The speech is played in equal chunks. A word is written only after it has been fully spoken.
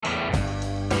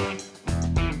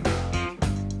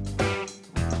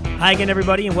Hi again,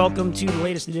 everybody, and welcome to the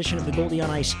latest edition of the Goldie on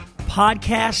Ice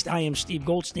podcast. I am Steve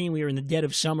Goldstein. We are in the dead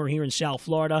of summer here in South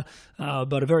Florida,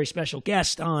 but a very special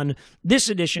guest on this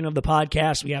edition of the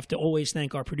podcast. We have to always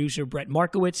thank our producer, Brett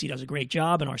Markowitz. He does a great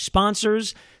job. And our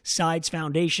sponsors, Sides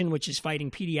Foundation, which is fighting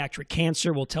pediatric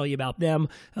cancer. We'll tell you about them.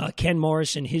 Ken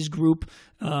Morris and his group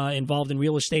involved in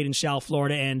real estate in South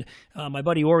Florida. And my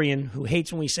buddy Orion, who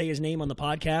hates when we say his name on the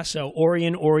podcast. So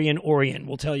Orion.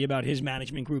 We'll tell you about his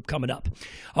management group coming up.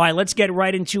 All right, let's get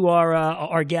right into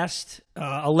our guest.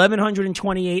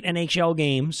 1,128 NHL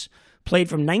games, played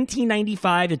from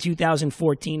 1995 to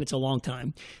 2014. It's a long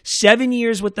time. 7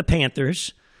 years with the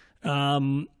Panthers,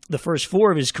 the first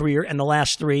 4 of his career, and the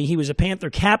last 3. He was a Panther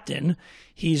captain.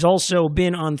 He's also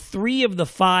been on 3 of the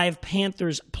 5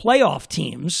 Panthers playoff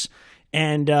teams,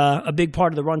 and a big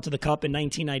part of the run to the Cup in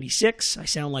 1996. I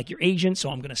sound like your agent, so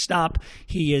I'm going to stop.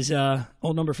 He is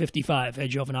old number 55, Ed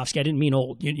Jovanovski. I didn't mean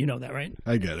old. You know that, right?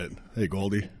 I get it. Hey,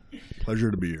 Goldie.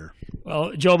 Pleasure to be here.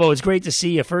 Well, Jovo, it's great to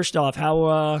see you. First off, how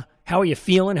are you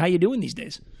feeling? How you doing these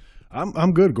days?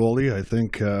 I'm good, Goldie. I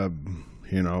think,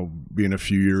 being a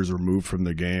few years removed from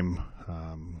the game,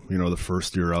 the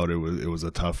first year out, it was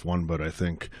a tough one, but I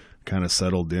think kind of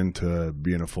settled into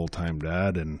being a full-time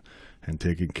dad and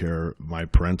taking care of my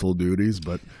parental duties.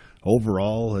 But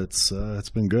overall, it's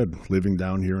been good. Living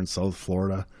down here in South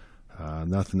Florida,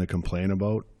 nothing to complain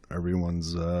about.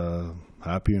 Everyone's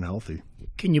happy and healthy.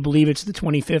 Can you believe it's the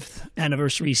 25th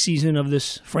anniversary season of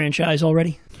this franchise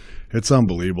already? It's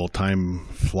unbelievable. Time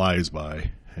flies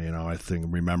by. I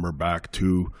remember back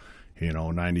to,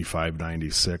 95,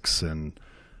 96, and,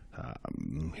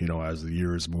 as the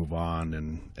years move on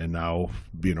and now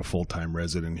being a full-time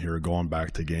resident here, going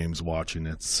back to games, watching,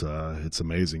 it's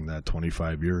amazing that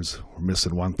 25 years. We're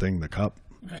missing one thing, the Cup.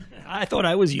 I thought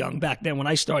I was young back then when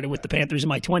I started with the Panthers in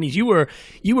my 20s. You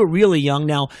were really young.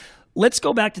 Now, let's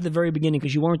go back to the very beginning,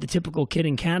 because you weren't the typical kid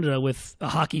in Canada with a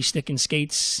hockey stick and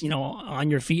skates, on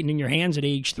your feet and in your hands at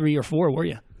age 3 or 4, were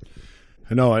you?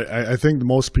 No, I think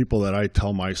most people that I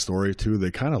tell my story to, they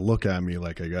kind of look at me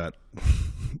like I got,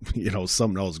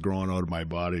 something else growing out of my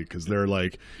body, because they're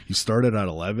like, you started at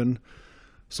 11?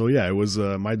 So, yeah, it was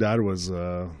my dad was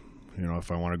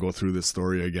if I want to go through this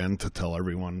story again to tell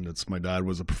everyone, my dad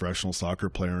was a professional soccer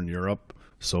player in Europe.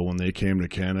 So when they came to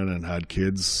Canada and had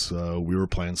kids, we were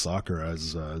playing soccer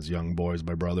as young boys,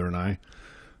 my brother and I.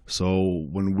 So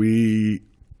when we,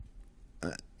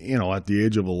 at the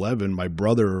age of 11, my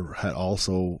brother had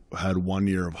also had 1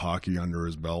 year of hockey under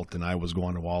his belt, and I was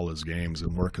going to all his games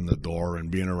and working the door and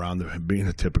being around, being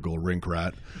a typical rink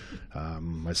rat.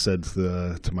 I said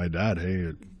to my dad,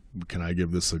 hey, can I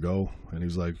give this a go? And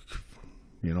he's like,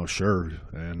 sure.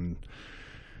 And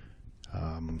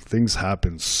things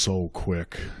happen so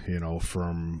quick,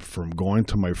 from going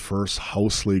to my first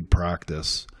house league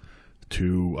practice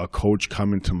to a coach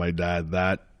coming to my dad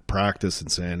that practice and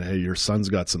saying, hey, your son's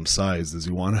got some size. Does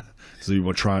he want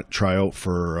to try out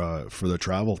for the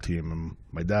travel team? And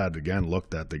my dad, again,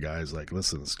 looked at the guys like,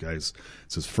 listen, this guy's,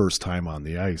 it's his first time on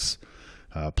the ice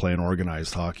playing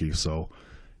organized hockey. So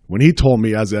when he told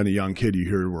me, as any young kid, you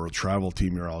hear we're a travel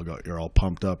team, you're all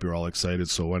pumped up, you're all excited.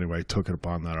 So anyway, I took it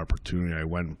upon that opportunity. I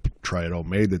went and tried out,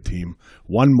 made the team,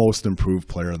 won most improved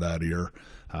player that year.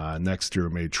 Next year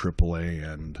made AAA,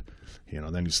 and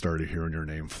then you started hearing your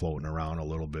name floating around a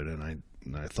little bit, and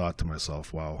I thought to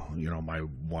myself, wow, my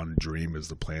one dream is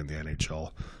to play in the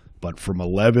NHL. But from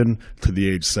 11 to the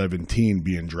age 17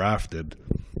 being drafted,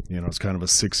 it's kind of a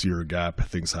 6-year gap.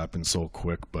 Things happen so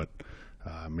quick, but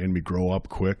made me grow up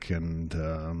quick, and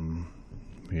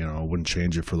wouldn't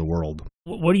change it for the world.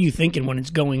 What are you thinking when it's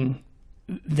going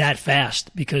that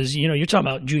fast? Because you're talking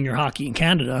about junior hockey in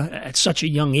Canada at such a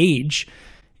young age,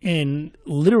 and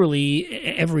literally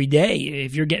every day,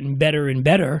 if you're getting better and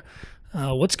better,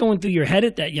 what's going through your head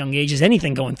at that young age? Is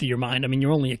anything going through your mind? I mean,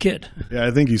 you're only a kid. Yeah,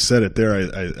 I think you said it there.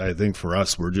 I think for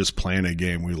us, we're just playing a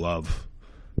game we love.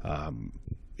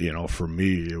 For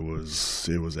me, it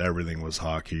was everything was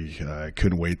hockey. I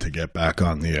couldn't wait to get back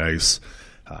on the ice.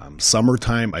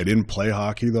 Summertime, I didn't play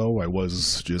hockey, though. I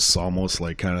was just almost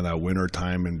like kind of that winter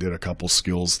time and did a couple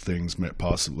skills things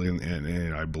possibly,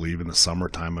 and I believe in the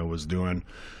summertime I was doing.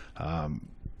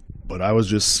 But I was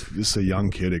just a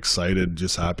young kid, excited,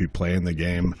 just happy playing the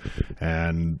game.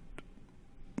 And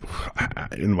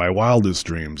in my wildest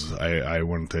dreams, I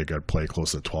wouldn't think I'd play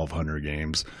close to 1,200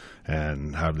 games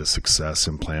and have the success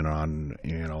and playing on,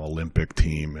 Olympic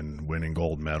team and winning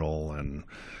gold medal and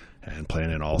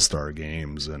playing in all-star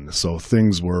games. And so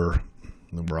things were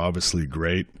obviously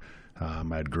great. I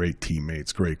had great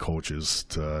teammates, great coaches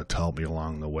to help me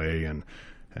along the way.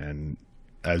 And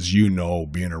as you know,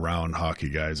 being around hockey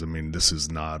guys, I mean, this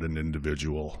is not an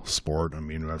individual sport. I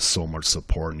mean, you have so much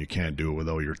support, and you can't do it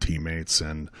without your teammates.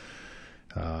 And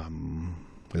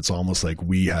it's almost like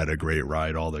we had a great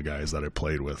ride, all the guys that I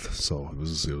played with. So it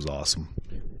was awesome.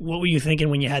 What were you thinking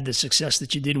when you had the success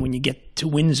that you did when you get to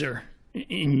Windsor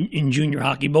in junior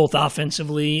hockey, both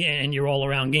offensively and your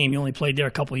all-around game? You only played there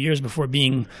a couple of years before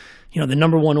being, the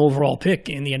number 1 overall pick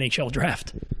in the NHL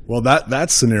draft. Well,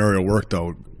 that scenario worked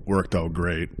out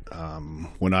great.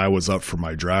 When I was up for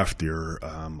my draft year,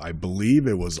 I believe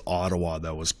it was Ottawa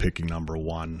that was picking number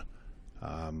 1.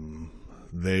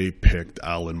 They picked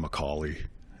Alan McCauley,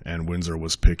 and Windsor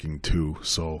was picking 2.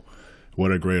 So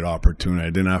what a great opportunity. I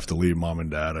didn't have to leave mom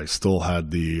and dad. I still had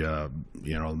the,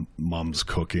 mom's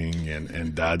cooking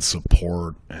and dad's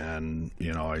support, and,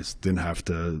 I didn't have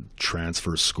to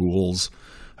transfer schools.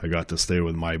 I got to stay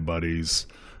with my buddies.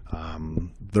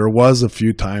 There was a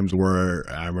few times where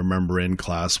I remember in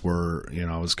class where,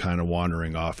 I was kind of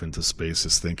wandering off into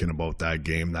spaces thinking about that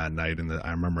game that night. And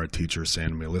I remember a teacher saying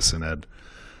to me, "Listen, Ed,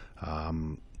 I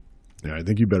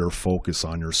think you better focus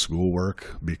on your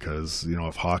schoolwork because,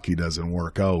 if hockey doesn't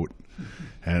work out."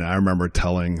 And I remember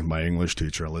telling my English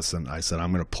teacher, "Listen," I said,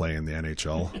 "I'm going to play in the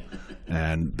NHL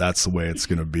and that's the way it's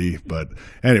going to be." But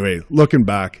anyway, looking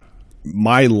back,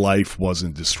 my life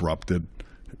wasn't disrupted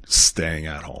staying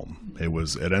at home.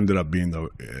 It ended up being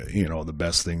the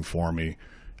best thing for me.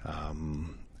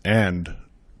 And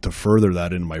to further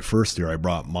that, in my first year, I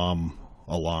brought mom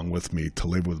along with me to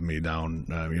live with me down,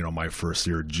 my first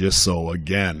year, just so,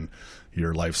 again,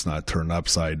 your life's not turned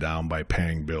upside down by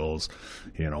paying bills,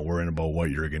 worrying about what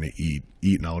you're going to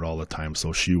eating out all the time.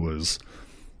 So she was,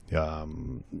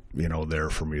 there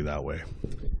for me that way.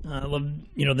 I love,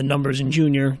 the numbers in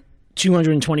junior.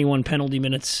 221 penalty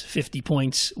minutes, 50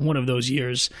 points, one of those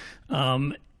years.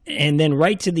 And then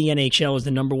right to the NHL as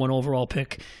the number 1 overall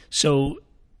pick. So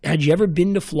had you ever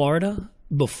been to Florida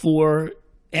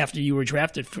after you were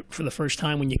drafted for the first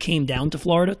time when you came down to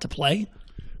Florida to play?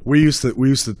 We used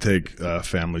to take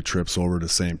family trips over to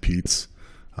St. Pete's.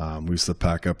 We used to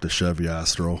pack up the Chevy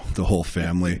Astro, the whole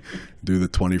family, do the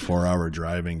 24-hour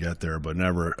driving, get there, but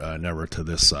never to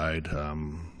this side.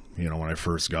 When I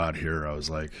first got here, I was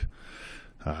like,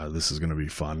 this is going to be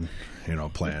fun,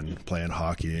 playing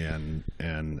hockey and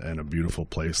a beautiful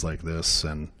place like this.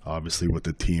 And obviously with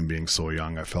the team being so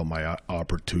young, I felt my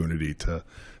opportunity to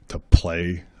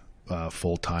play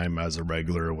full time as a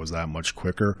regular was that much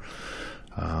quicker.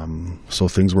 So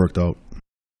things worked out.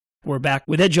 We're back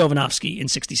with Ed Jovanovski in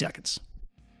 60 seconds.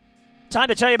 Time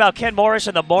to tell you about Ken Morris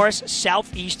and the Morris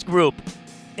Southeast Group,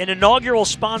 an inaugural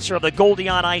sponsor of the Goldie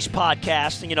on Ice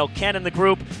podcast. And Ken and the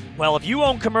group, well, if you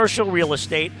own commercial real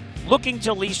estate, looking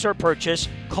to lease or purchase,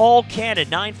 call Ken at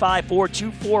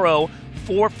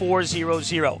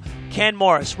 954-240-4400. Ken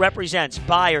Morris represents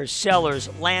buyers, sellers,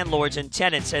 landlords, and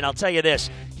tenants. And I'll tell you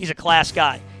this, he's a class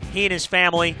guy. He and his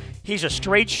family, he's a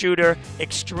straight shooter,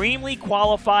 extremely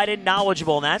qualified and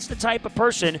knowledgeable. And that's the type of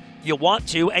person you want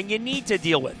to and you need to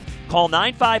deal with. Call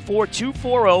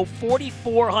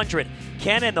 954-240-4400.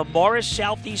 Ken and the Morris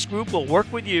Southeast Group will work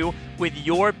with you with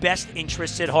your best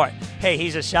interests at heart. Hey,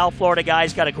 he's a South Florida guy.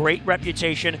 He's got a great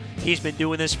reputation. He's been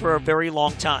doing this for a very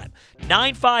long time.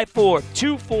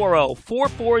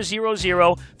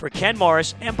 954-240-4400 for Ken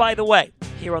Morris. And by the way,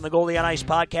 here on the Goldie on Ice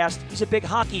podcast, he's a big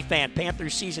hockey fan,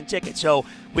 Panthers season ticket, so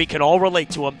we can all relate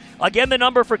to him. Again, the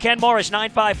number for Ken Morris,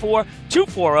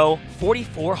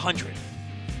 954-240-4400.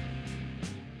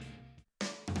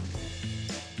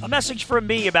 A message from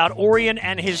me about Orion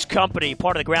and his company,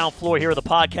 part of the ground floor here of the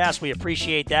podcast. We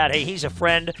appreciate that. Hey, he's a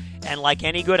friend, and like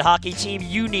any good hockey team,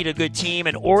 you need a good team.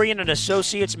 And Orion and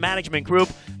Associates Management Group,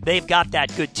 they've got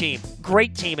that good team.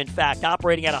 Great team, in fact,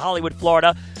 operating out of Hollywood,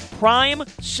 Florida. Prime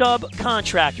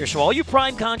subcontractor. So all you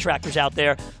prime contractors out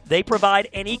there, they provide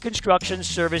any construction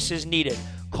services needed.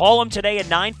 Call them today at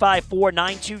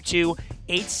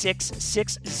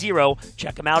 954-922-8660.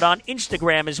 Check them out on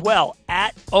Instagram as well,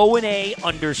 at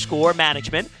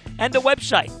ONA_management, and the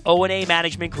website,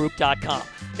 ONAmanagementgroup.com.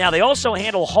 Now, they also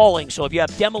handle hauling, so if you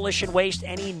have demolition waste,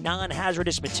 any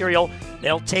non-hazardous material,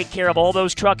 they'll take care of all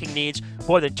those trucking needs.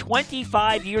 More than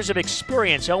 25 years of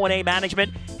experience, ONA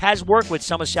Management has worked with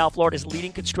some of South Florida's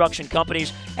leading construction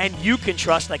companies, and you can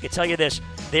trust, I can tell you this,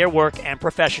 their work and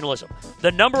professionalism.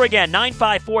 The number again,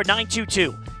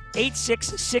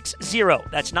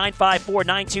 954-922-8660. That's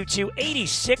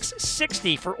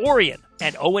 954-922-8660 for Orion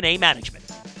and ONA Management.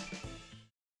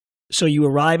 So you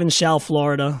arrive in South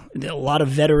Florida, a lot of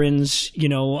veterans,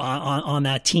 on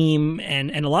that team,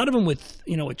 and a lot of them with,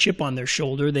 a chip on their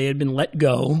shoulder. They had been let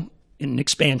go, in an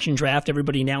expansion draft.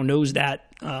 Everybody now knows that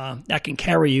that can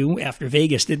carry you after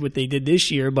Vegas did what they did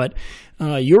this year. But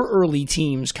your early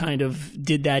teams kind of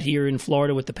did that here in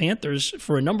Florida with the Panthers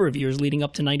for a number of years leading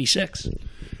up to 96.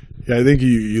 Yeah, I think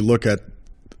you look at,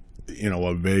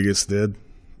 what Vegas did,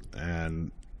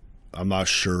 and I'm not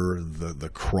sure the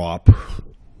crop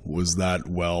was that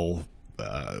well,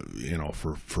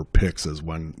 for picks as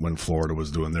when Florida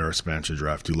was doing their expansion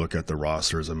draft. You look at the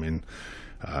rosters. I mean,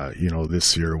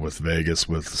 this year with Vegas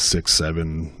with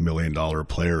 $6-7 million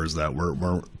players that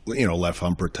weren't left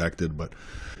unprotected, but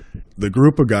the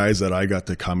group of guys that I got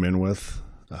to come in with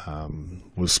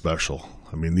was special.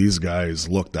 I mean, these guys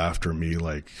looked after me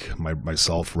like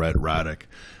myself, Red Raddick,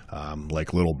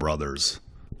 like little brothers.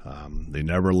 They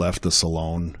never left us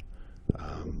alone.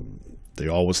 They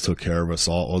always took care of us,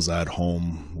 always at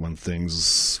home when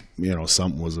things,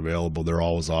 something was available. They're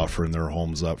always offering their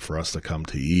homes up for us to come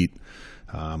to eat.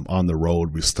 On the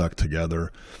road, we stuck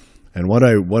together. And what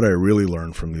I really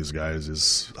learned from these guys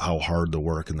is how hard to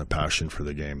work and the passion for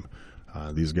the game.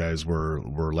 These guys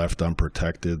were left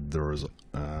unprotected.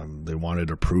 They wanted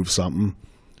to prove something,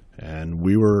 and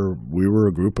we were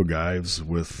a group of guys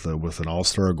with an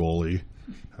all-star goalie.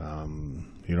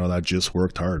 That just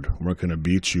worked hard. We're going to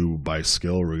beat you by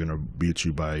skill. We're going to beat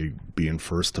you by being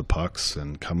first to pucks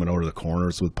and coming out of the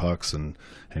corners with pucks and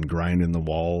grinding the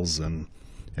walls and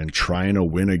trying to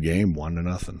win a game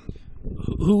 1-0.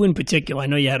 Who in particular, I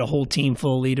know you had a whole team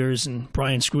full of leaders and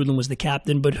Brian Scrudlin was the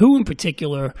captain, but who in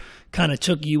particular kind of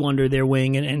took you under their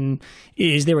wing? And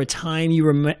is there a time you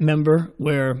remember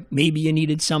where maybe you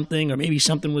needed something or maybe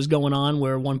something was going on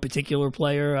where one particular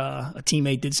player, a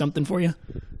teammate, did something for you?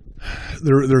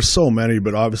 There's so many,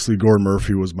 but obviously Gord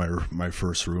Murphy was my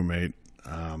first roommate.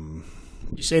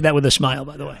 You say that with a smile,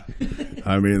 by the way.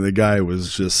 I mean, the guy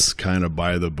was just kind of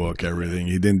by the book, everything.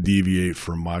 He didn't deviate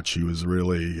from much. He was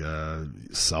really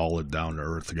solid,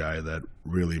 down-to-earth guy that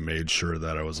really made sure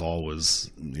that I was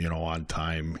always, on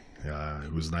time.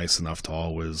 He was nice enough to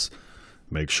always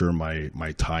make sure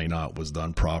my tie knot was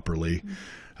done properly.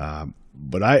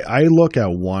 But I look at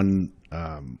one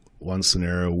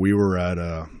scenario. We were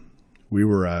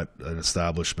at an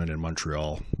establishment in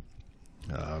Montreal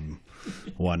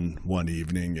one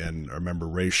evening, and I remember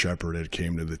Ray Shepherd had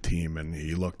came to the team, and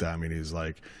he looked at me and he's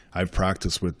like, I've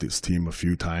practiced with this team a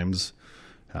few times.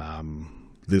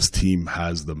 This team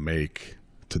has the make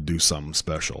to do something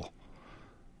special.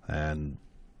 And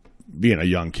being a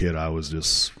young kid, I was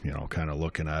just, kind of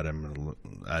looking at him,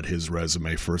 at his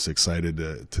resume, first excited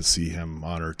to see him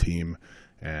on our team.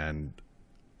 And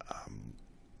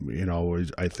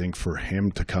I think for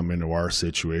him to come into our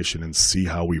situation and see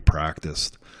how we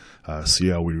practiced, see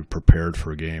how we prepared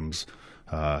for games,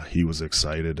 he was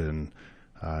excited and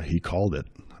he called it.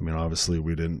 I mean, obviously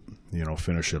we didn't,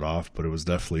 finish it off, but it was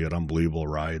definitely an unbelievable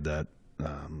ride that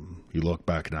you look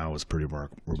back now is pretty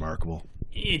remarkable.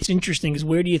 It's interesting because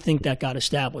where do you think that got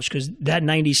established? Because that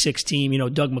 96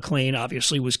 team, Doug McLean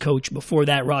obviously was coach. Before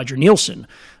that, Roger Nielsen,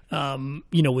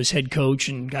 was head coach,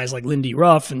 and guys like Lindy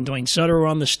Ruff and Dwayne Sutter were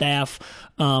on the staff.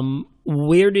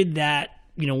 Where did that,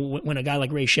 when a guy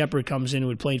like Ray Shepherd comes in who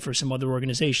had played for some other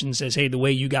organizations, says, hey, the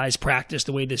way you guys practice,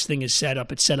 the way this thing is set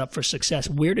up, it's set up for success.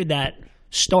 Where did that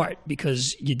start?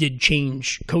 Because you did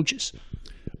change coaches.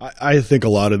 I think a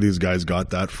lot of these guys got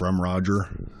that from Roger.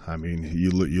 I mean, you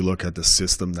look at the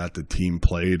system that the team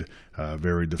played,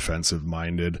 very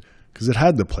defensive-minded, because it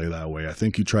had to play that way. I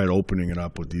think you tried opening it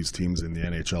up with these teams in the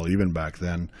NHL, even back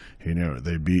then,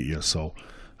 they beat you. So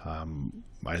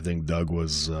I think Doug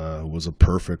was a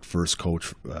perfect first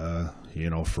coach,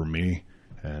 for me.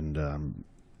 And,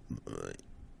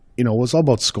 it was all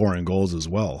about scoring goals as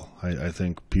well. I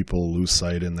think people lose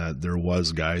sight in that there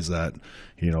was guys that,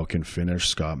 can finish.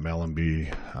 Scott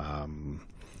Mellenby,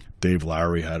 Dave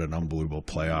Lowry had an unbelievable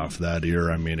playoff that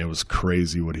year. I mean, it was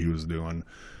crazy what he was doing.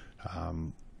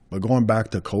 But going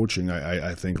back to coaching,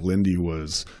 I think Lindy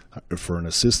was, for an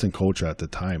assistant coach at the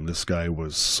time, this guy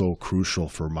was so crucial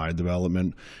for my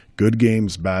development. Good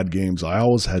games, bad games. I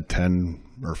always had 10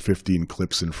 or 15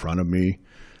 clips in front of me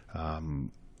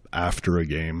after a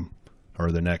game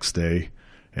or the next day.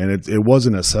 And it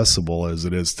wasn't accessible as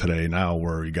it is today now,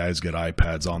 where you guys get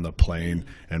iPads on the plane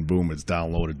and boom, it's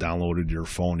downloaded to your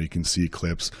phone. You can see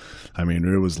clips. I mean,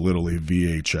 it was literally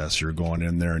VHS. You're going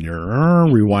in there and you're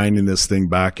rewinding this thing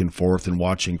back and forth and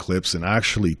watching clips and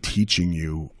actually teaching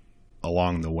you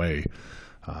along the way.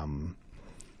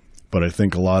 But I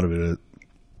think a lot of it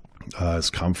has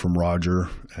come from Roger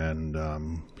and,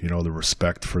 the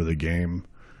respect for the game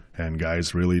and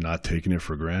guys really not taking it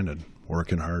for granted,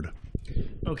 working hard.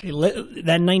 Okay,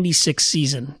 that 96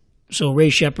 season, So Ray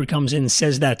Sheppard comes in and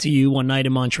says that to you one night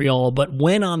in Montreal. But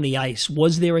when on the ice,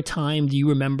 was there a time, do you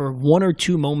remember, one or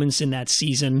two moments in that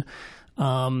season,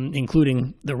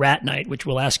 including the Rat Night, which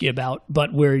we'll ask you about,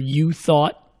 but where you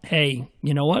thought, hey,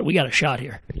 you know what, we got a shot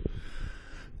here?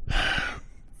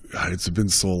 God, it's been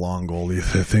so long, Goldie,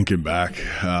 thinking back.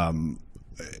 I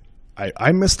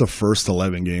missed the first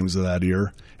 11 games of that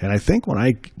year. And I think when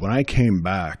I came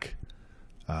back,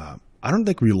 I don't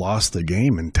think we lost a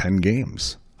game in 10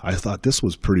 games. I thought this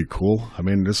was pretty cool. I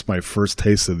mean, this is my first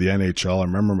taste of the NHL. I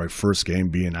remember my first game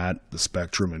being at the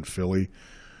Spectrum in Philly.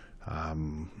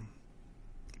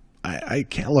 I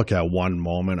can't look at one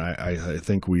moment. I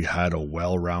think we had a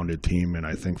well-rounded team, and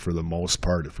I think for the most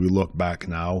part, if we look back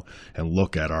now and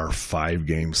look at our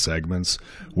 5-game segments,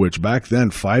 which back then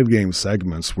 5-game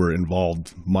segments were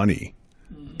involved money,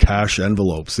 cash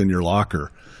envelopes in your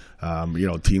locker.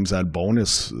 Teams had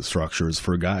bonus structures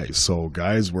for guys. So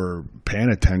guys were paying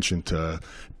attention to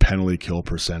penalty kill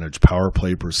percentage, power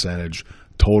play percentage,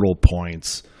 total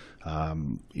points.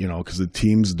 Because the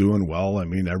team's doing well. I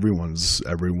mean, everyone's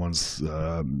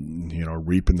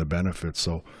reaping the benefits.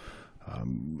 So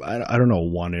I don't know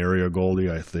one area,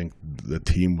 Goldie. I think the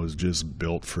team was just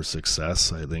built for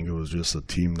success. I think it was just a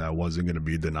team that wasn't going to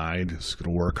be denied. It's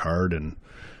going to work hard and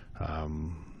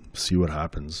see what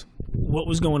happens. What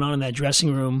was going on in that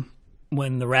dressing room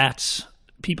when the Rats,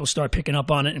 people start picking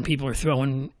up on it and people are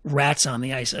throwing rats on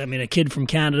the ice? I mean, a kid from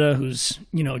Canada who's,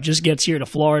 just gets here to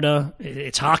Florida.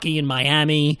 It's hockey in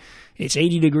Miami. It's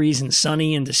 80 degrees and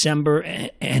sunny in December.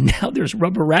 And now there's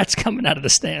rubber rats coming out of the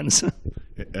stands.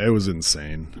 It was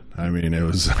insane. I mean,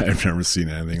 I've never seen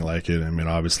anything like it. I mean,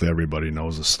 obviously everybody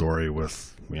knows the story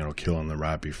with, killing the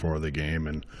rat before the game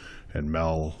and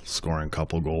Mel scoring a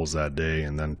couple goals that day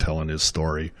and then telling his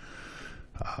story.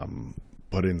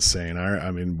 But insane.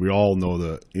 I mean, we all know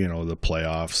the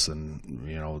playoffs and,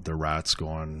 the Rats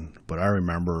going. But I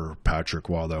remember Patrick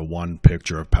Waugh, that one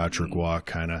picture of Patrick Waugh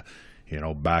kind of,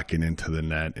 backing into the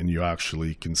net. And you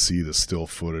actually can see the still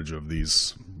footage of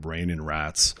these raining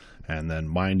rats. And then,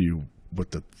 mind you,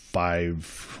 with the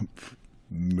 5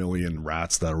 million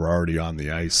rats that were already on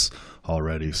the ice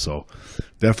already. So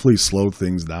definitely slowed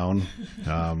things down.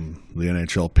 The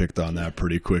NHL picked on that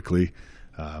pretty quickly.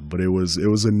 But it was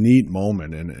a neat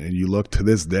moment, and you look to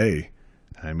this day.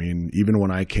 I mean, even when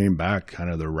I came back,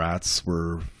 kind of the Rats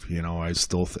were,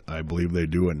 I believe they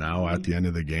do it now. At the end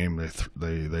of the game,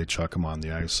 they chuck them on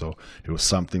the ice. So it was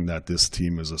something that this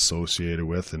team is associated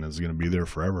with and is going to be there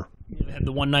forever. They had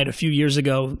the one night a few years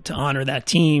ago to honor that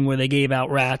team where they gave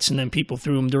out rats and then people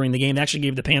threw them during the game. They actually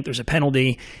gave the Panthers a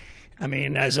penalty. I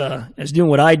mean, as doing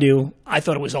what I do, I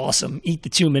thought it was awesome. Eat the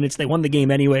 2 minutes. They won the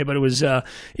game anyway, but it was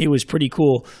pretty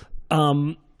cool.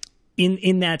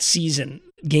 In that season,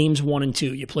 games 1 and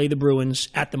 2, you play the Bruins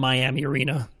at the Miami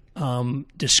Arena.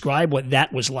 Describe what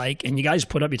that was like. And you guys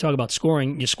you talk about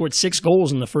scoring. You scored 6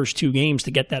 goals in the first 2 games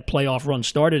to get that playoff run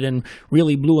started and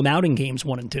really blew them out in games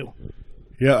 1 and 2.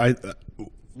 Yeah,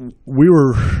 we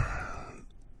were,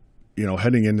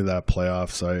 heading into that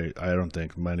playoffs. I don't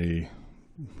think many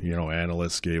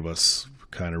analysts gave us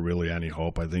kind of really any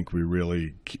hope. I think we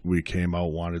came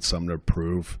out, wanted something to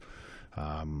prove.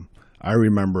 I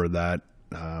remember that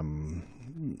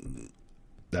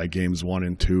games 1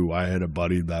 and 2, I had a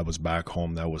buddy that was back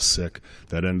home that was sick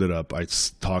that ended up, I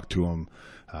talked to him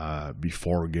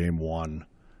before game 1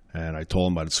 and I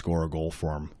told him I'd score a goal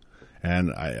for him.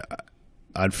 And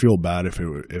I'd feel bad if it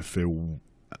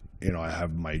I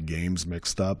have my games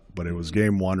mixed up, but it was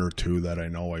game 1 or 2 that I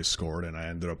know I scored, and I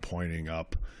ended up pointing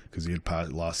up because he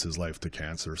had lost his life to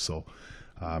cancer. So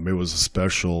it was a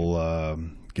special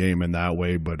game in that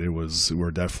way, but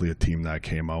we're definitely a team that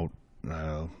came out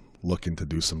looking to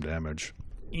do some damage.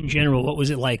 In general, what was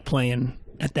it like playing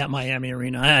at that Miami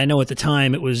Arena? I know at the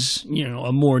time it was,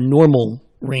 a more normal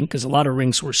rink because a lot of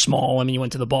rinks were small. I mean, you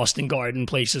went to the Boston Garden,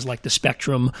 places like the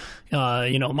Spectrum,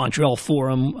 Montreal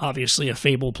Forum, obviously a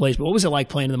fabled place. But what was it like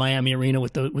playing in the Miami Arena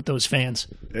with those fans?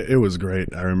 It was great.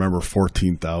 I remember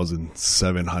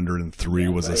 14,703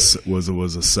 was a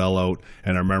sellout,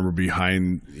 and I remember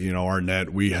behind our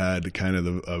net we had kind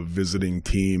of a visiting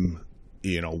team.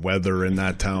 Weather in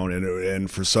that town, and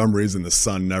for some reason the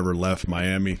sun never left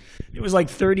Miami. It was like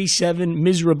 37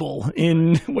 miserable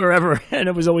in wherever, and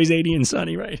it was always 80 and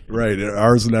sunny, right? Right.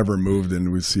 Ours never moved,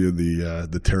 and we see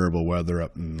the terrible weather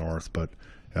up in the north. But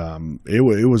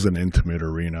it was an intimate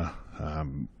arena.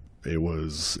 It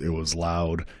was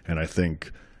loud, and I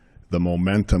think the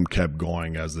momentum kept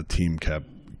going as the team kept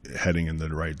heading in the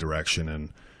right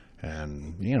direction,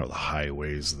 And, the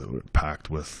highways that were packed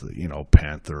with,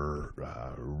 Panther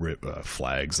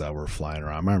flags that were flying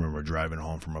around. I remember driving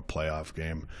home from a playoff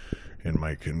game in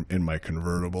my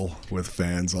convertible with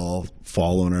fans all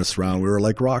following us around. We were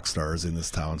like rock stars in this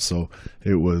town. So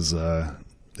it was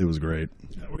great.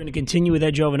 We're going to continue with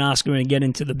Ed Jovanovski. We're going to get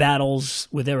into the battles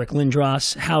with Eric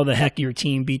Lindros, how the heck your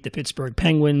team beat the Pittsburgh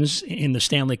Penguins in the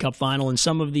Stanley Cup Final, and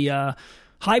some of the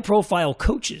high-profile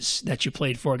coaches that you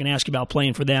played for. I'm going to ask you about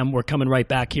playing for them. We're coming right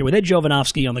back here with Ed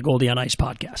Jovanovski on the Goldie on Ice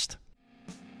podcast.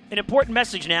 An important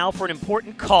message now for an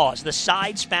important cause, the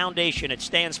SIDES Foundation. It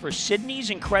stands for Sydney's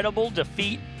Incredible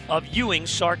Defeat of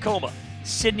Ewing's Sarcoma.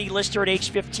 Sydney Lister at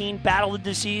age 15 battled the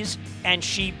disease, and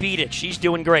she beat it. She's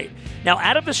doing great. Now,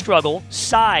 out of the struggle,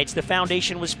 SIDES, the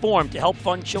foundation, was formed to help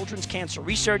fund children's cancer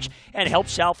research and help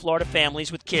South Florida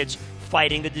families with kids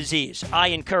fighting the disease. I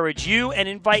encourage you and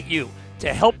invite you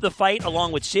to help the fight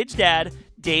along with Sid's dad,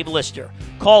 Dave Lister.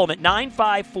 Call him at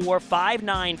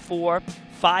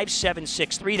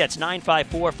 954-594-5763. That's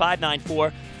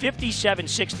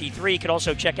 954-594-5763. You can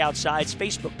also check out SIDE's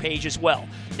Facebook page as well.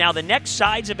 Now, the next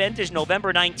SIDES event is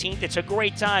November 19th. It's a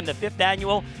great time, the 5th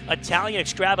annual Italian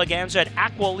Extravaganza at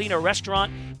Aqualina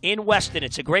Restaurant in Weston.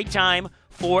 It's a great time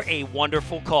for a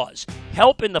wonderful cause.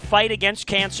 Help in the fight against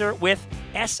cancer with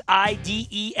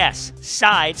SIDES,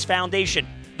 SIDES Foundation.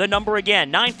 The number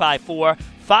again,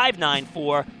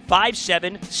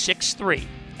 954-594-5763.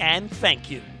 And thank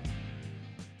you.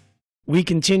 We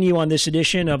continue on this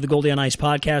edition of the Goldie on Ice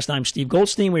podcast. I'm Steve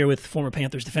Goldstein. We're with former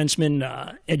Panthers defenseman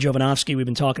Ed Jovanovski. We've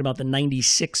been talking about the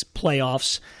 96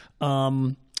 playoffs.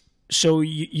 So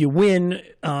you win,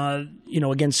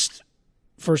 against,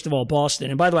 first of all, Boston.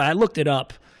 And by the way, I looked it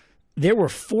up. There were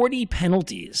 40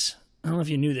 penalties. I don't know if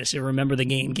you knew this or remember the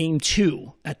game. Game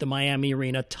 2 at the Miami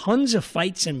Arena. Tons of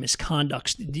fights and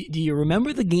misconducts. Do you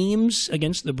remember the games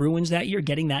against the Bruins that year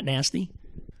getting that nasty?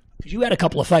 Because you had a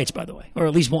couple of fights, by the way, or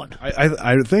at least one.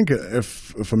 I think,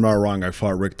 if I'm not wrong, I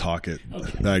fought Rick Tocchet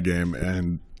that game,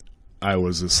 and I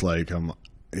was just like,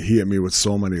 he hit me with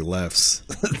so many lefts.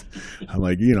 I'm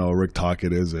like, Rick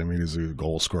Tocchet he's a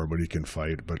goal scorer, but he can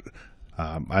fight. But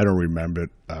I don't remember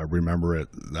it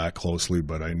that closely,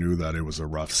 but I knew that it was a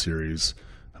rough series.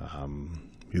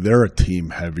 They're a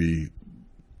team-heavy,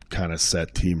 kind of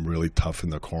set team, really tough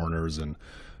in the corners, and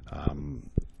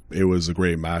it was a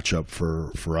great matchup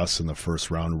for us in the first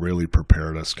round, really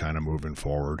prepared us kind of moving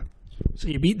forward. So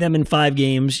you beat them in 5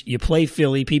 games. You play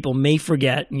Philly. People may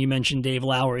forget, and you mentioned Dave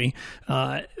Lowry.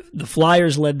 The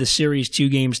Flyers led the series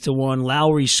 2-1.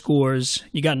 Lowry scores.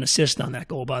 You got an assist on that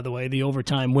goal, by the way, the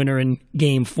overtime winner in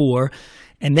Game 4.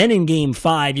 And then in Game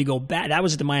 5, you go back. That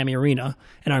was at the Miami Arena.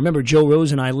 And I remember Joe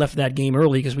Rose and I left that game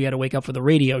early because we had to wake up for the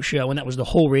radio show, and that was the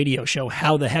whole radio show.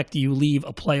 How the heck do you leave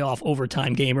a playoff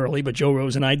overtime game early? But Joe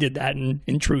Rose and I did that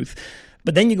in truth.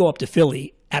 But then you go up to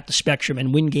Philly at the Spectrum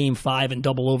and win Game 5 in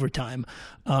double overtime.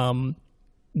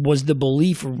 Was the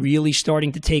belief really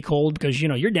starting to take hold? Because,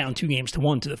 you're down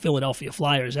 2-1 to the Philadelphia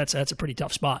Flyers. That's a pretty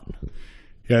tough spot.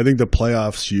 Yeah, I think the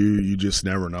playoffs, you just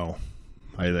never know.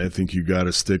 I think you got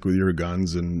to stick with your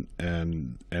guns and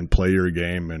play your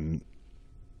game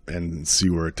and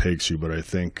see where it takes you. But I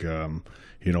think,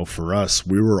 for us,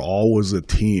 we were always a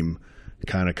team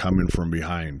kind of coming from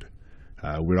behind.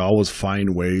 We'd always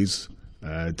find ways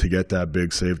to get that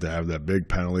big save, to have that big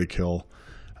penalty kill,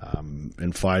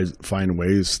 and find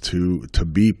ways to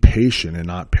be patient and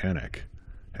not panic.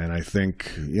 And I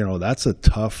think, that's a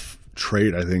tough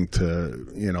trait, I think, to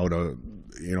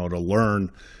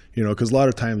learn. Because a lot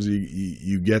of times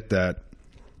you get that,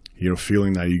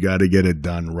 feeling that you got to get it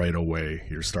done right away.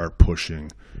 You start pushing,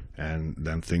 and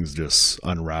then things just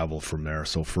unravel from there.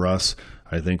 So for us,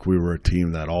 I think we were a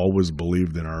team that always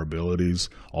believed in our abilities,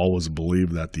 always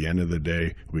believed that at the end of the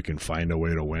day we can find a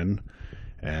way to win.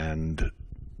 And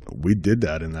we did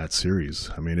that in that series.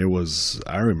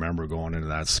 I remember going into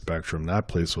that Spectrum. That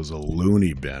place was a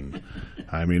loony bin.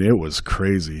 It was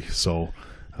crazy. So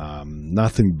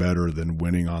nothing better than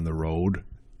winning on the road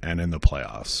and in the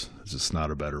playoffs. It's just not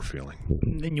a better feeling.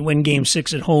 Then you win Game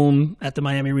 6 at home at the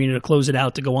Miami Arena to close it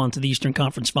out to go on to the Eastern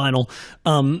Conference Final.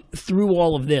 Through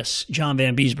all of this, John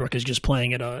Van Beesbroek is just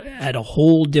playing at a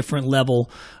whole different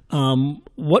level.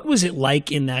 What was it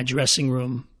like in that dressing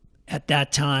room at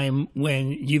that time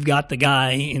when you've got the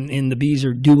guy in the Bees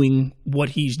are doing what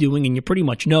he's doing, and you pretty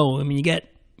much know, you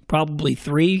get probably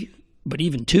 3, but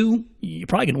even 2, you're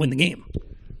probably going to win the game.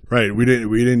 Right. We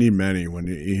didn't need many when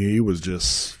he was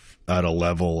just at a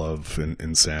level of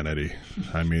insanity.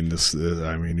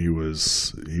 He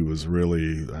was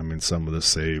really, some of the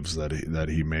saves that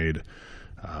he made,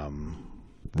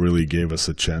 really gave us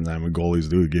a chance. I mean, goalies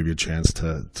do give you a chance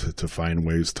to find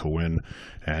ways to win.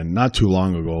 And not too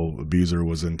long ago, Beezer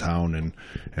was in town,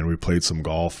 and we played some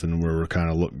golf, and we were kind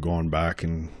of going back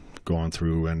and going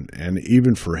through, and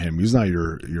even for him, he's not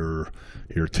your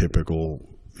typical,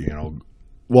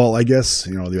 well, I guess,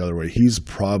 the other way. He's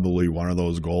probably one of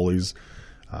those goalies.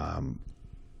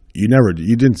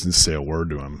 You didn't say a word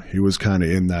to him. He was kind of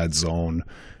in that zone,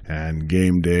 and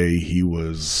game day he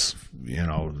was,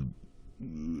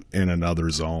 in another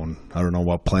zone. I don't know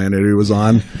what planet he was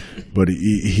on, but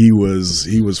he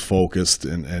was focused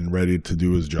and ready to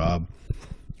do his job.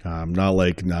 Not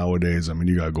like nowadays. I mean,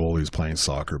 you got goalies playing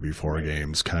soccer before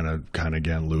games, kind of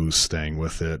getting loose, staying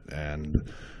with it, and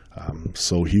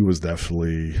so he was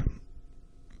definitely,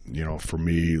 for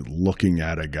me, looking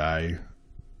at a guy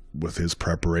with his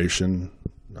preparation,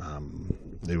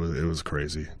 it was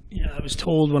crazy. Yeah, I was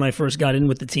told when I first got in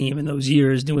with the team in those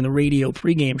years doing the radio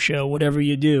pregame show, whatever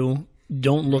you do,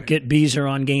 don't look at Beezer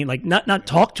on game. Like, not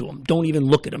talk to him. Don't even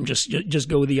look at him. Just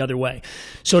go the other way.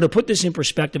 So to put this in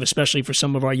perspective, especially for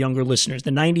some of our younger listeners,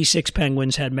 the 96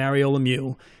 Penguins had Mario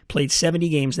Lemieux, played 70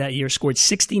 games that year, scored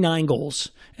 69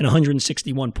 goals and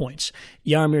 161 points.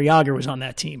 Jaromir Jagr was on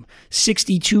that team.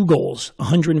 62 goals,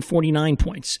 149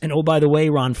 points. And oh, by the way,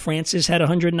 Ron Francis had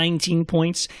 119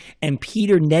 points, and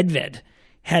Peter Nedved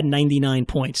had 99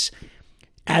 points.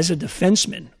 As a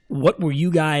defenseman, what were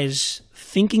you guys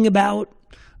thinking about?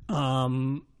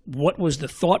 What was the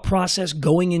thought process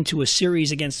going into a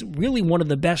series against really one of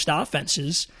the best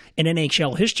offenses in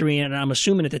NHL history? And I'm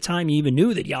assuming at the time you even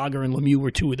knew that Jagr and Lemieux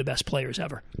were two of the best players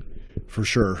ever. For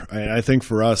sure. I think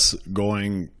for us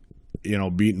going,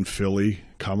 beating Philly,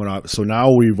 coming up. So now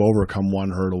we've overcome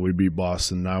one hurdle. We beat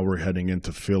Boston. Now we're heading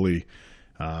into Philly.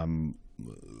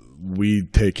 We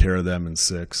take care of them in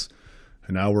 6.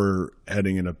 And now we're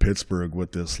heading into Pittsburgh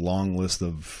with this long list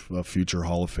of future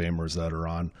Hall of Famers that are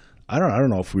on. I don't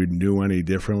know if we knew any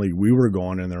differently. We were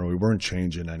going in there. We weren't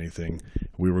changing anything.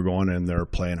 We were going in there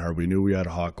playing hard. We knew we had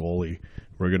a hot goalie.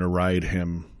 We're going to ride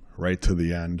him right to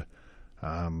the end.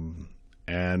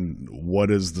 And what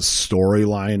is the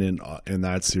storyline in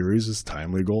that series is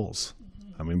timely goals.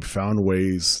 I mean, we found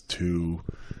ways to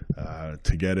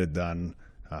get it done.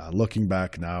 Looking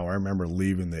back now, I remember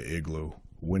leaving the Igloo,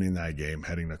 winning that game,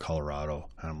 heading to Colorado.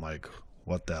 And I'm like,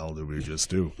 what the hell did we just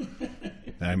do?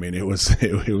 I mean, it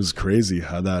was crazy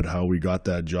how we got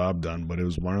that job done, but it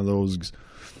was one of those,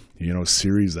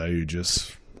 series that you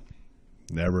just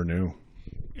never knew.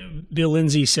 Bill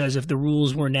Lindsay says if the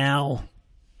rules were now,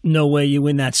 no way you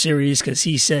win that series, because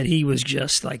he said he was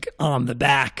just like on the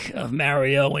back of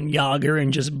Mario and Jagr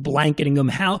and just blanketing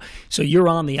them. So you're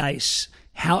on the ice.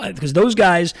 Because those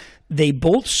guys, they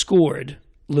both scored,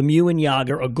 Lemieux and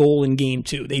Jagr, a goal in Game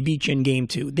 2. They beat you in Game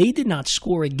 2. They did not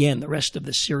score again the rest of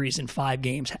the series in 5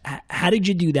 games. How did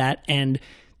you do that? And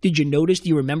did you notice, do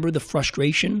you remember the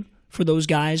frustration for those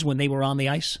guys when they were on the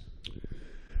ice?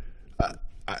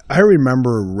 I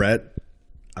remember Rhett,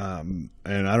 and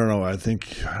I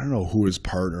don't know who his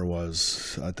partner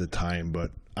was at the time,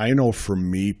 but I know for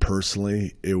me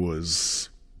personally, it was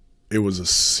a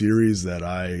series that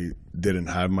I didn't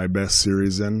have my best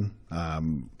series in,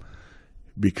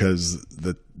 because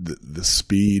the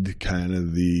speed, kind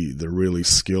of the really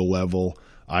skill level.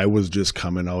 I was just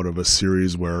coming out of a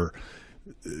series where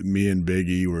me and Big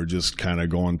E were just kind of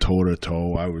going toe to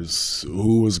toe.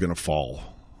 Who was going to fall?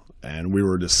 And we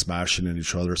were just smashing in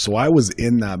each other. So I was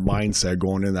in that mindset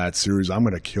going in that series. I'm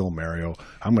going to kill Mario.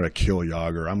 I'm going to kill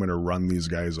Jagr. I'm going to run these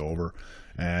guys over.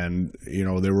 And,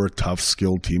 they were a tough,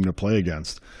 skilled team to play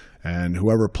against. And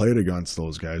whoever played against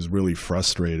those guys really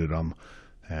frustrated them.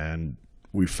 And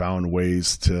we found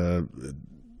ways to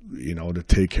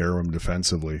take care of them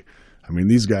defensively. I mean,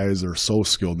 these guys are so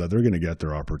skilled that they're going to get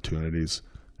their opportunities.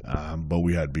 But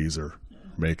we had Beezer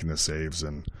making the saves,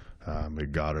 and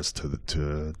it got us to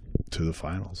the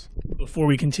finals. Before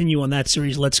we continue on that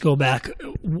series, let's go back.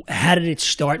 How did it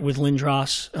start with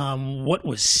Lindros? What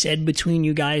was said between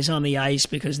you guys on the ice?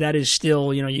 Because that is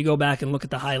still, you go back and look at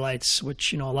the highlights,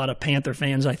 which, a lot of Panther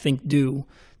fans, I think, do,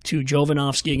 to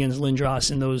Jovanovski against Lindros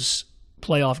in those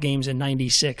playoff games in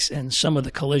 96, and some of the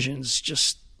collisions,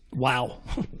 just wow.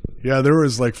 Yeah, there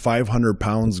was like 500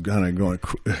 pounds kind of going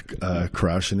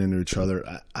crashing into each other.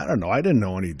 I don't know. I didn't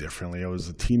know any differently. I was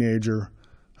a teenager,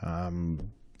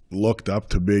 looked up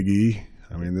to Big E.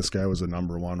 I mean, this guy was a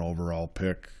number 1 overall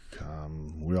pick.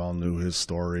 We all knew his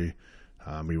story.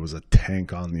 He was a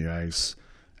tank on the ice.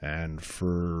 And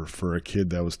for a kid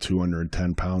that was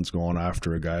 210 pounds going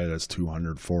after a guy that's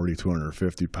 240,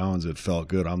 250 pounds, it felt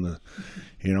good.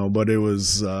 But it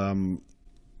was,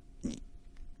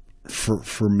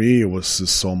 for me, it was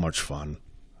just so much fun.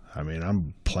 I mean,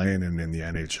 I'm playing in the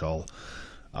NHL.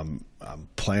 I'm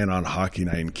playing on Hockey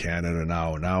Night in Canada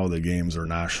now. Now the games are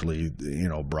nationally,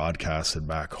 broadcasted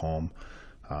back home.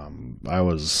 I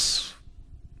was,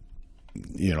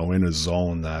 in a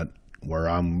zone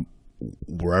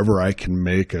wherever I can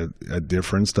make a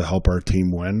difference to help our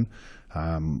team win,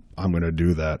 I'm going to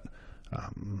do that.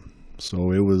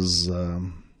 So it was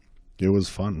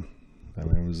fun. I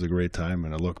mean, it was a great time,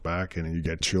 and I look back and you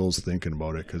get chills thinking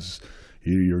about it because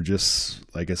you're just,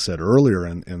 like I said earlier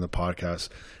in the podcast,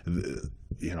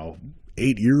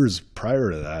 8 years prior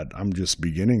to that, I'm just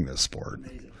beginning this sport.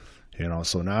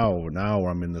 So now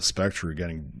I'm in the spectrum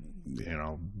getting,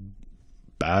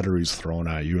 batteries thrown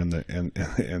at you in the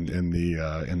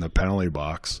penalty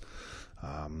box.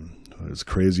 It was a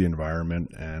crazy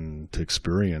environment, and to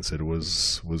experience it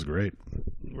was great.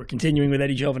 We're continuing with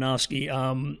Eddie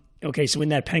Jovanovski. Okay, so in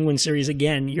that Penguin series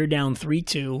again, you're down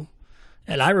 3-2.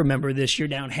 And I remember this, you're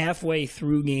down halfway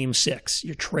through game 6.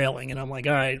 You're trailing. And I'm like,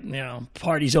 all right,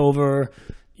 party's over.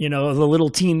 The little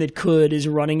team that could is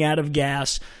running out of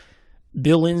gas.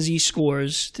 Bill Lindsay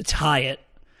scores to tie it.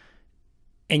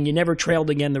 And you never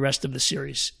trailed again the rest of the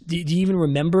series. Do you even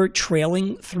remember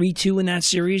trailing 3-2 in that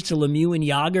series to Lemieux and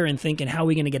Jagr and thinking, how are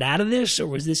we going to get out of this? Or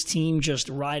was this team just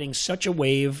riding such a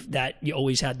wave that you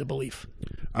always had the belief?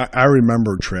 I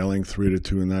remember trailing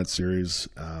 3-2 in that series,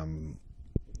 and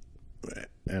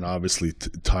obviously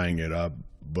tying it up.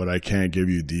 But I can't give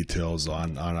you details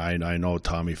on. I know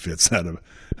Tommy Fitz had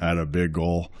a big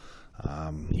goal.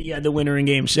 He had the winner in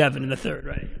Game 7 in the third,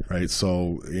 right? Right.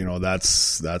 So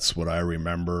that's what I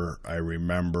remember. I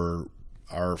remember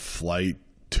our flight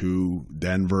to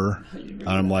Denver.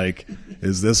 I'm like,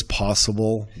 is this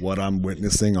possible? What I'm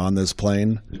witnessing on this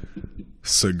plane?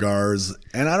 Cigars,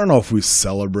 and I don't know if we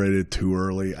celebrated too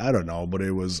early. I don't know, but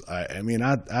it was. I mean,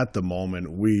 at the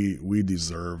moment, we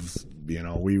deserved.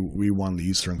 We won the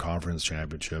Eastern Conference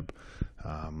Championship.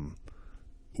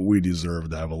 We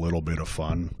deserved to have a little bit of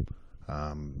fun.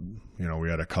 We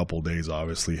had a couple days,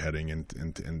 obviously, heading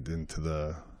into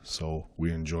the. So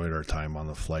we enjoyed our time on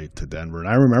the flight to Denver, and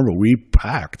I remember we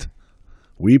packed.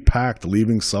 We packed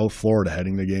leaving South Florida,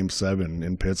 heading to Game 7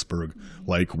 in Pittsburgh,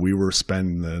 like we were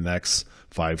spending the next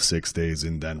 5-6 days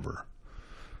in Denver.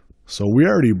 So we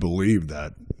already believed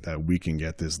that we can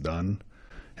get this done,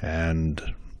 and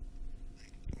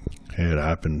it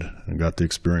happened. I got to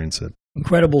experience it.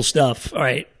 Incredible stuff. All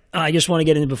right. I just want to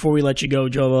get in before we let you go,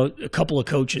 Joe, a couple of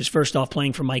coaches. First off,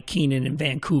 playing for Mike Keenan in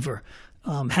Vancouver.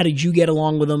 How did you get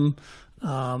along with him?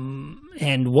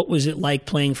 And what was it like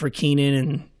playing for Keenan,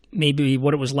 and maybe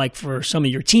what it was like for some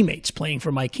of your teammates playing for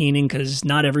Mike Keenan, because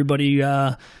not everybody,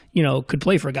 could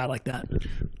play for a guy like that.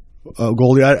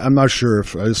 Goldie, I'm not sure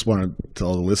if I just want to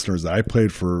tell the listeners that I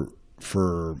played for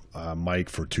Mike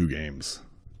for 2 games.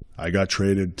 I got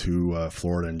traded to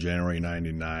Florida in January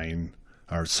to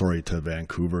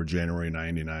Vancouver, January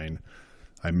 99.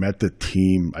 I met the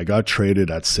team. I got traded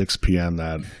at 6 p.m.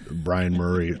 that Brian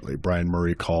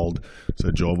Murray called,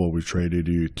 said, Jovo, we traded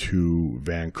you to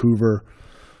Vancouver.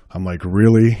 I'm like,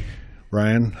 really,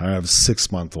 Brian? I have a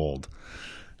 6-month-old.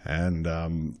 And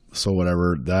so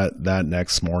whatever, that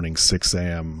next morning, 6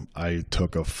 a.m., I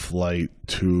took a flight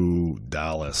to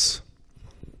Dallas.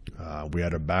 We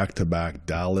had a back-to-back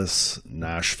Dallas,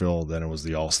 Nashville, then it was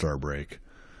the All-Star break.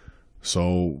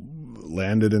 So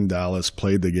landed in Dallas,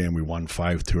 played the game. We won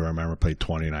 5-2. I remember played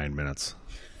 29 minutes.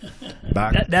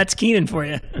 That's Keenan for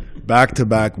you.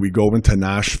 Back-to-back, we go into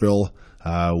Nashville.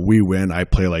 We win. I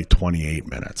play like 28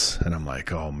 minutes, and I'm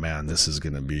like, "Oh man, this is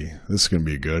gonna be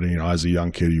good." And, as a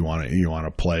young kid, you want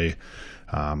to play,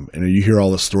 and you hear all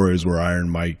the stories where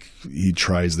Iron Mike, he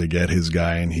tries to get his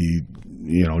guy, and he,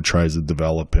 tries to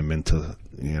develop him into,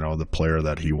 the player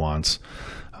that he wants.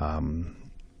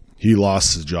 He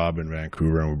lost his job in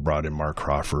Vancouver, and we brought in Mark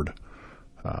Crawford,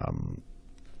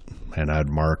 and I had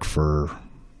Mark for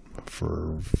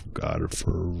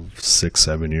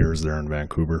 6-7 years there in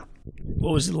Vancouver.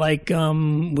 What was it like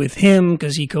with him?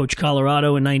 Because he coached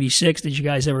Colorado in '96. Did you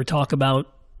guys ever talk about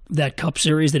that Cup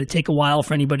Series? Did it take a while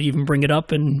for anybody to even bring it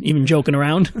up and even joking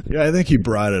around? Yeah, I think he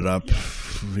brought it up,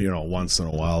 once in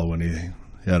a while when he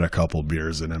had a couple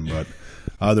beers in him. But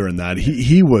other than that,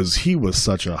 he was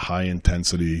such a high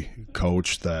intensity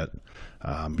coach that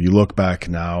you look back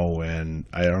now, and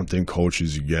I don't think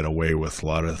coaches get away with a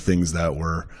lot of things that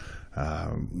were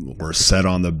set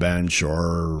on the bench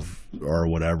or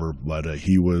whatever, but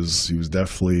he was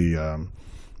definitely,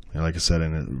 like I said,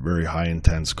 a very high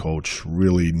intense coach.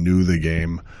 Really knew the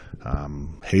game,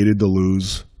 hated to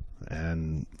lose,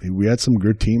 and we had some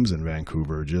good teams in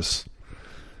Vancouver. Just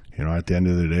at the end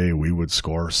of the day, we would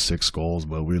score 6 goals,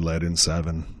 but we led in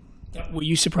 7. Were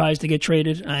you surprised to get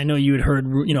traded? I know you had heard,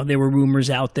 there were rumors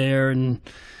out there,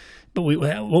 but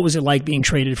what was it like being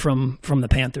traded from the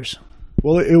Panthers?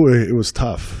 Well, it was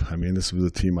tough. I mean, this was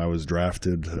a team I was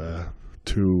drafted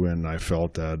to, and I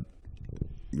felt that,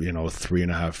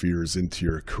 3.5 years into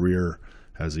your career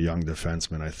as a young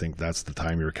defenseman, I think that's the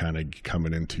time you're kind of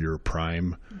coming into your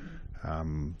prime.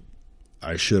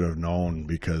 I should have known,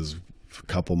 because a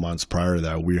couple months prior to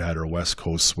that, we had our West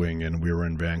Coast swing, and we were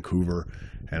in Vancouver,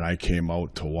 and I came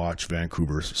out to watch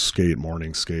Vancouver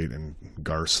morning skate, and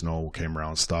Gar Snow came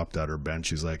around, stopped at our bench.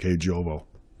 He's like, "Hey, Jovo,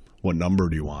 what number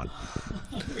do you want?"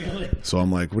 Really? So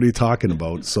I'm like, "What are you talking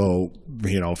about?" So,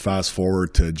 fast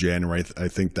forward to January. I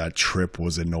think that trip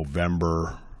was in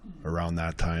November, around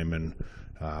that time, and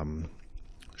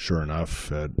sure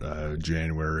enough, at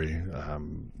January,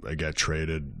 I get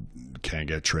traded. Can't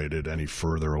get traded any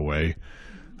further away.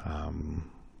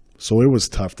 So it was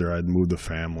tough there. I'd moved the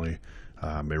family.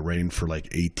 It rained for like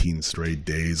 18 straight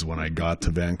days when I got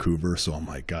to Vancouver. So I'm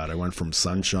like, God, I went from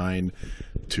sunshine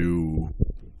to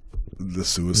the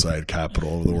suicide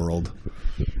capital of the world.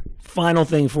 Final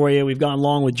thing for you. We've gone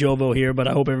long with Jovo here, but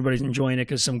I hope everybody's enjoying it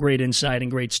because some great insight and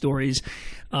great stories.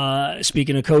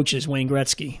 Speaking of coaches, Wayne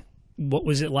Gretzky, what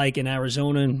was it like in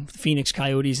Arizona and Phoenix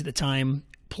Coyotes at the time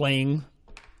playing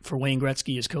for Wayne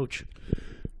Gretzky as coach?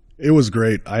 It was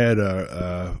great. I had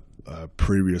a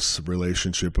previous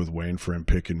relationship with Wayne for him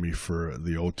picking me for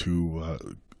the 2002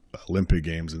 Olympic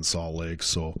Games in Salt Lake.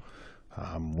 So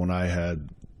when I had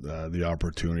the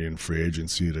opportunity in free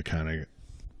agency to kind of,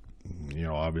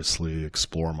 obviously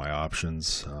explore my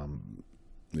options,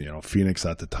 Phoenix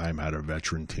at the time had a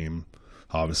veteran team.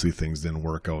 Obviously things didn't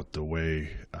work out the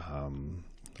way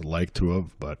I'd like to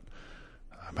have, but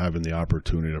having the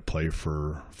opportunity to play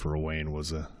for Wayne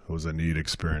was a neat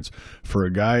experience for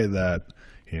a guy that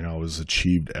has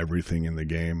achieved everything in the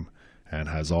game and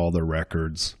has all the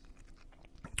records.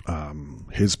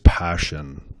 His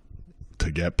passion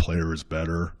to get players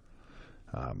better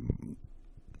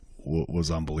was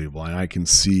unbelievable, and I can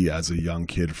see as a young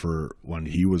kid, for when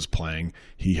he was playing,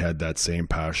 he had that same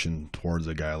passion towards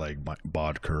a guy like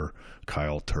Bodker,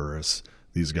 Kyle Turris,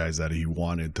 these guys that he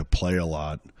wanted to play a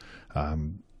lot.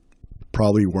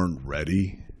 Probably weren't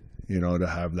ready, to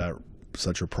have that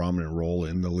such a prominent role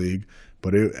in the league.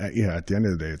 But at the end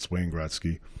of the day, it's Wayne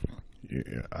Gretzky.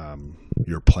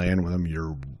 You're playing with him.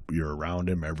 You're around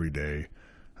him every day.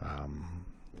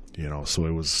 So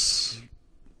it was,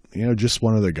 just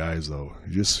one of the guys though.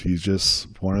 He's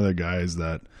just one of the guys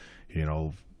that,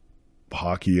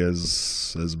 hockey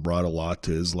has brought a lot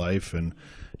to his life, and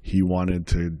he wanted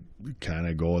to kind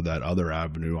of go that other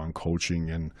avenue on coaching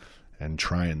and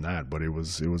trying that, but it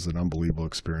was an unbelievable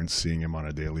experience seeing him on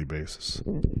a daily basis.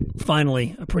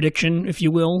 Finally, a prediction, if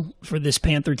you will, for this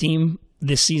Panther team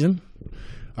this season?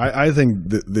 I think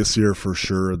this year for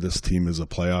sure this team is a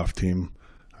playoff team.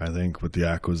 I think with the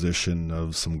acquisition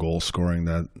of some goal scoring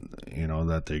that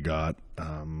that they got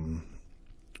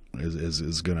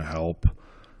is going to help.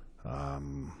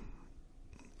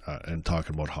 And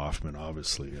talking about Hoffman,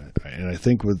 obviously, and I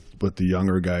think with the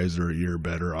younger guys are a year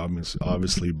better.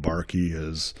 Obviously, Barkey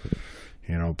is,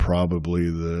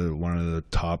 probably one of the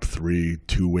top 3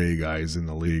 two-way guys in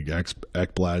the league.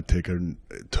 Ekblad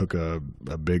took a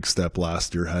big step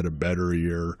last year, had a better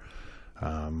year.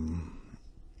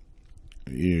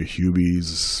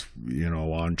 Hubie's,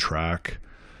 on track.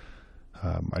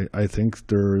 I think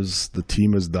the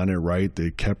team has done it right.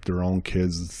 They kept their own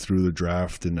kids through the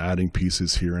draft and adding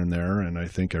pieces here and there, and I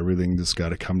think everything just got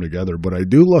to come together. But I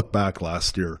do look back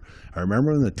last year. I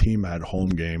remember when the team had home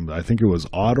games. I think it was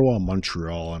Ottawa,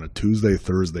 Montreal on a Tuesday,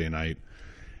 Thursday night,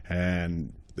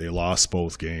 and they lost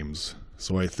both games.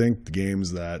 So I think the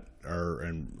games that are,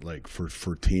 and like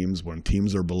for teams, when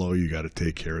teams are below, you got to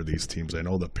take care of these teams. I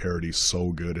know the parity's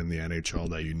so good in the NHL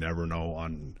that you never know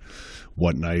on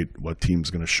what night what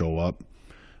team's going to show up.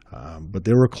 But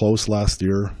they were close last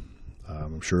year.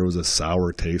 I'm sure it was a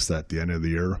sour taste at the end of the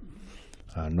year.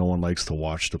 No one likes to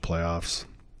watch the playoffs,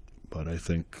 but I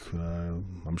think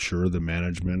I'm sure the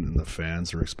management and the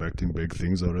fans are expecting big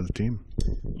things out of the team.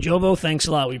 Jovo, thanks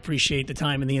a lot. We appreciate the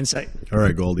time and the insight. All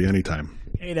right, Goldie, anytime.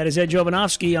 Hey, that is Ed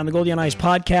Jovanovski on the Goldie on Ice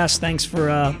podcast. Thanks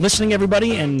for listening,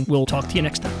 everybody, and we'll talk to you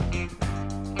next time.